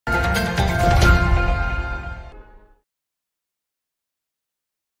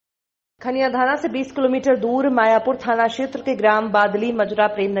खनियाधाना से 20 किलोमीटर दूर मायापुर थाना क्षेत्र के ग्राम बादली मजरा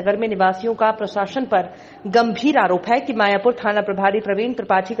प्रेमनगर में निवासियों का प्रशासन पर गंभीर आरोप है कि मायापुर थाना प्रभारी प्रवीण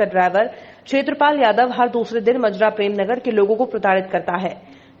त्रिपाठी का ड्राइवर क्षेत्रपाल यादव हर दूसरे दिन मजरा प्रेमनगर के लोगों को प्रताड़ित करता है।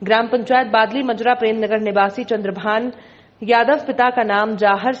 ग्राम पंचायत बादली मजरा प्रेमनगर निवासी चंद्रभान यादव पिता का नाम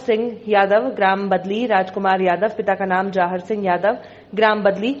जाहर सिंह यादव, ग्राम बदली राजकुमार यादव पिता का नाम जाहर सिंह यादव, ग्राम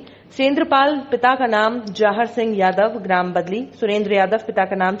बदली सेंद्रपाल पिता का नाम जाहर सिंह यादव, ग्राम बदली सुरेंद्र यादव पिता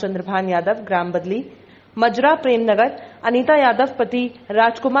का नाम चंद्रभान यादव, ग्राम बदली मजरा प्रेमनगर अनीता यादव पति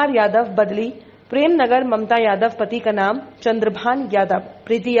राजकुमार यादव बदली प्रेमनगर ममता यादव पति का नाम चंद्रभान यादव,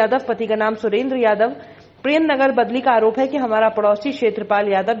 प्रीति यादव पति का नाम सुरेंद्र यादव प्रेमनगर बदली का आरोप है कि हमारा पड़ोसी क्षेत्रपाल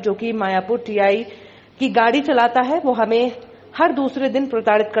यादव जो कि मायापुर टीआई की गाड़ी चलाता है वो हमें हर दूसरे दिन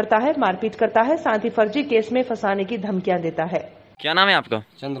प्रताड़ित करता है, मारपीट करता है, साथ ही फर्जी केस में फंसाने की धमकियां देता है। क्या नाम है आपका?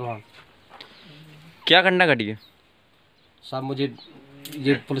 चंद्रभान। क्या घटना घटी है? साहब मुझे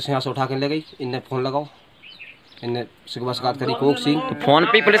ये पुलिस यहाँ से उठा के ले गई, इनने फोन लगाओ, इनने शिकायत करी कोक सिंह। तो फोन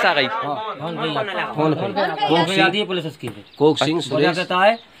पे पुलिस आ गई? फोन पे पुलिस उसकी कोक सिंह कहता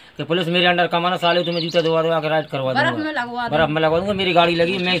है कि पुलिस मेरे अंडर कमाना साले तुम्हें जूता दवा के राइड करवा दूंगा, बर्फ में लगवा दूंगा, मेरी गाड़ी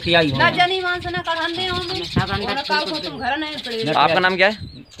लगी मैं आई हूँ। आपका नाम क्या है?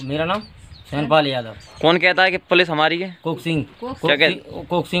 मेरा नाम शेरपाल यादव। कौन कहता है कि पुलिस हमारी है? कोक सिंह। क्या कहते?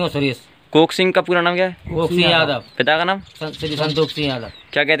 कोक सिंह और सुरेश। कोक सिंह का पूरा नाम क्या है? कोक सिंह यादव। पिता का नाम? श्री संतोष सिंह यादव।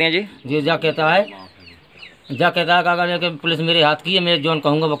 क्या कहते हैं जी? जी जा कहता है कि पुलिस मेरे हाथ की है, मैं जौन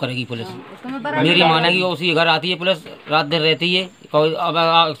कहूँगा वो करेगी पुलिस, मेरी मानेगी। उसी घर आती है पुलिस, रात दिन रहती है।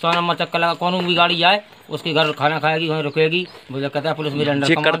 अब सोना मचक्का लगा कौन भी गाड़ी जाए उसके घर खाना खाएगी, वहीं रुकेगी। मुझे कहता है पुलिस मेरे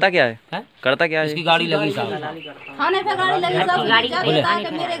अंडर। करता क्या है? करता क्या है? इसकी गाड़ी लगी साहब, थाने पे गाड़ी लगी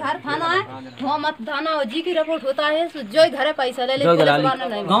साहब, मेरे घर थाना है, वहाँ मत थाना जी की रिपोर्ट होता है, जो घर पैसा ले ले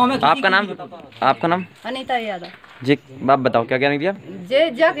गाँव में। आपका नाम? आपका नाम? अनीता यादव जी। बाप बताओ क्या कहने दिया? जे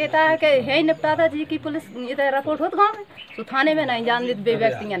जा कहता है कि है निपटाता जी की पुलिस इधर रिपोर्ट होता गाँव में, तो थाने में नहीं जान देते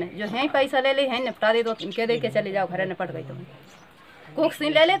व्यक्ति ने, जो है पैसा ले ले है निपटा दे, तो कह दे के चले जाओ घर निपट गई। तो कोक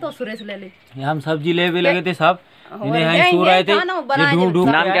सिंह ले ले तो सुरेश ले ले। हम सब्जी ले भी लगे थे साहब, इन्हें यहीं सो रहे थे। नाम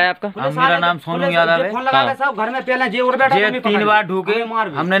क्या है आपका? मेरा नाम सोनू यादव है। घर में पहले जे और बैठा 3 बार ढूके,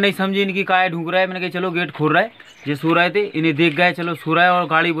 हमने नहीं समझी इनकी काय ढूक रहा है। मैंने कहा चलो गेट खोल रहा है, ये सो रहे थे, इन्हें देख गए, चलो सो रहा है, और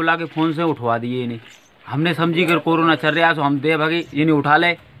गाड़ी बुला के फोन से उठवा दिए इन्हें। हमने समझी कर कोरोना चल रहा है तो हम दे भागे, इन्हें उठा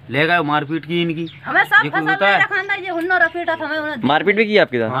ले गए, मारपीट की इनकी। मारपीट भी की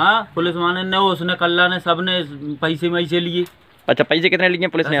आपके साथ? हाँ, पुलिस वाले ने, उसने कल्ला ने, सबने पैसे वैसे लिए। अच्छा, पैसे कितने लिए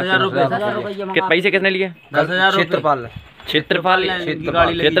पुलिस ने? 10,000 रुपए। पैसे कितने लिए? 10,000।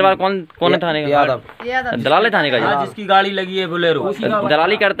 क्षेत्रपाल कौन है थाने का? यादव। दलाल है थाने का? जिसकी गाड़ी लगी है बोलेरो,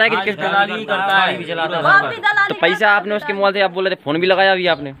 दलाली करता है कि किस? दलाली करता है। तो पैसा आपने उसके मोबाइल से, आप बोल रहे थे फोन भी लगाया अभी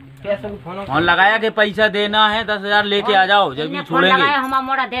आपने? फोन लगाया कि पैसा देना है, 10,000 लेके आ जाओ, जब भी छोड़ेंगे।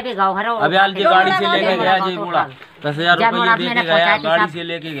 अभी आज की गाड़ी से लेके गया जी मोड़ा, 10,000 रुपये देके गया, गाड़ी से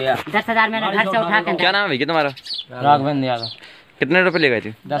लेके गया। 10,000 मैंने घर से उठा के। क्या नाम है भैया तुम्हारा? राघवेंद्र यादव। कितने रुपए ले गए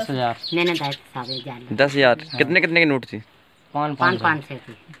थे? 10,000। 10,000। कितने की नोट थी? 500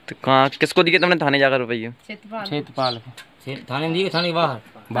 थी। तो कहाँ किसको दिए तुमने थाने जाकर रुपये? क्षेत्रपाल थाने दिए, थाने बाहर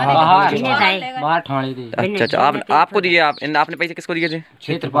ठाणे दी। अच्छा, आपको दिए? आपने पैसे किसको दिए थे?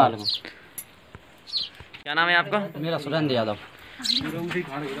 क्षेत्रपाल को। क्या नाम है आपका? मेरा सुरेंद्र यादव।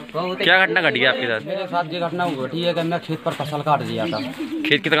 क्या घटना घटी है आपके साथ? मेरे साथ ये घटना घटी है कि मैं खेत पर फसल काट दिया था।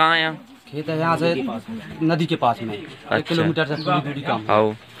 खेत कितना कहाँ है? यहाँ खेत है, यहाँ से नदी के पास में। 1 किलोमीटर से पूरी दूरी का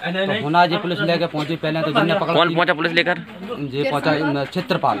तो होना। ये पुलिस लेके पहुंची, पहले तो जिन्हें पकड़ा। कौन पहुंचा पुलिस लेकर? ये पहुंचा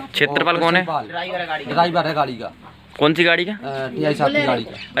क्षेत्रपाल। क्षेत्रपाल कौन है? ड्राइवर है गाड़ी का। कौन सी गाड़ी का? टीआई साहब की गाड़ी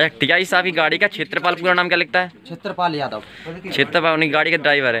का। अच्छा, टीआई साहब की गाड़ी का। क्षेत्रपाल पूरा नाम क्या लिखता है? क्षेत्रपाल यादव। क्षेत्रपाल उनकी गाड़ी का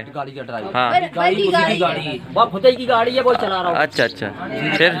ड्राइवर है? गाड़ी का ड्राइवर। हाँ, गाड़ी उसी की गाड़ी है, वो फुटई की गाड़ी है, वो चला रहा हूँ। अच्छा।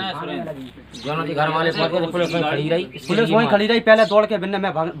 फिर घर वाले पुलिस वहीं खड़ी रही। पहले दौड़ के बिन्ने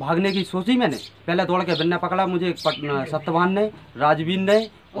में भागने की सोची मैंने, पहले दौड़ के बिन्ने पकड़ा मुझे, सत्यवान ने, राजवीर ने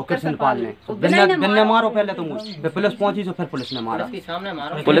और कृष्णपाल ने। बिन्ने मारो पहले तो मुझे, पुलिस पहुंची तो फिर पुलिस ने मारा।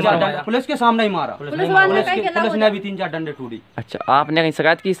 पुलिस के सामने ही मारा। पुलिस ने भी 3-4 डंडे टूटी। अच्छा, आपने कहीं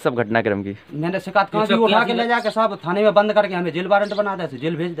शिकायत की सब घटनाक्रम की? मैंने शिकायत कहाँ की? उठा के ले जाके साहब थाने में बंद करके हमें जेल वारंट बना दे,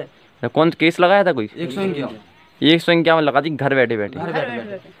 जेल भेज दे। कौन केस लगाया था? कोई 151 लगा दी घर बैठे बैठे।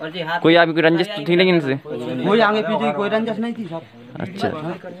 कोई आपकी कोई रंजिश तो थी नहीं इनसे? कोई आगे पीछे कोई रंजिश नहीं थी साहब। अच्छा,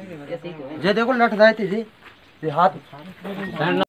 ये देखो लट रहे थे जी, हाथ